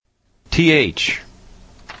TH.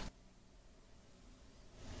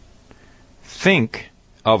 Think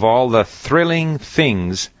of all the thrilling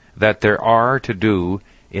things that there are to do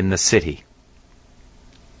in the city.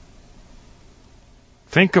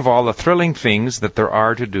 Think of all the thrilling things that there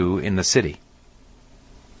are to do in the city.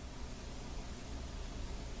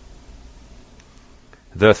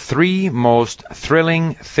 The three most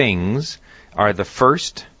thrilling things are the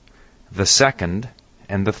first, the second,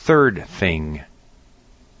 and the third thing.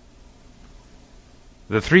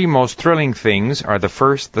 The three most thrilling things are the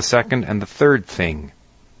first, the second, and the third thing.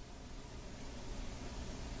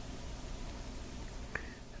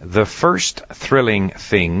 The first thrilling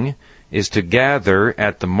thing is to gather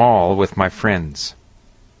at the mall with my friends.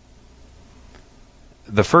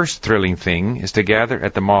 The first thrilling thing is to gather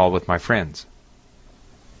at the mall with my friends.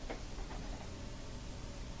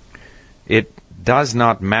 It does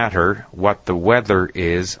not matter what the weather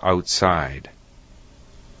is outside.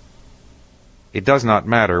 It does not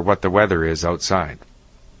matter what the weather is outside.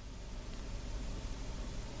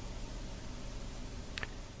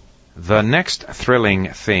 The next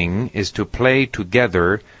thrilling thing is to play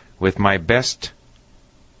together with my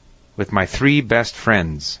three best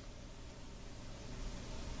friends.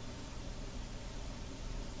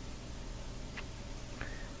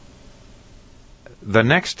 The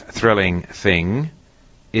next thrilling thing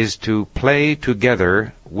is to play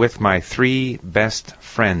together with my three best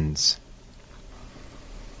friends.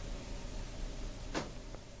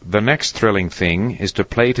 The next thrilling thing is to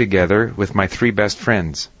play together with my three best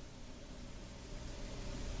friends.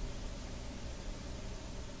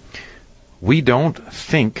 We don't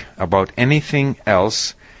think about anything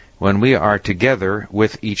else when we are together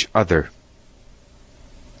with each other.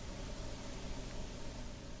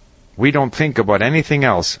 We don't think about anything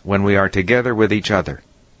else when we are together with each other.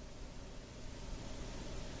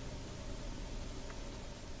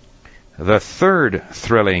 The third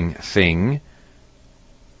thrilling thing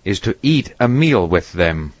is to eat a meal with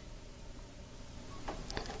them.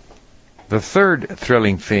 The third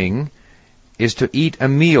thrilling thing is to eat a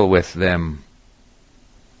meal with them.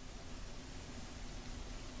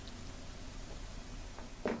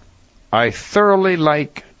 I thoroughly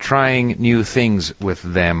like trying new things with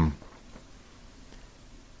them.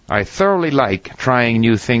 I thoroughly like trying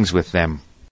new things with them.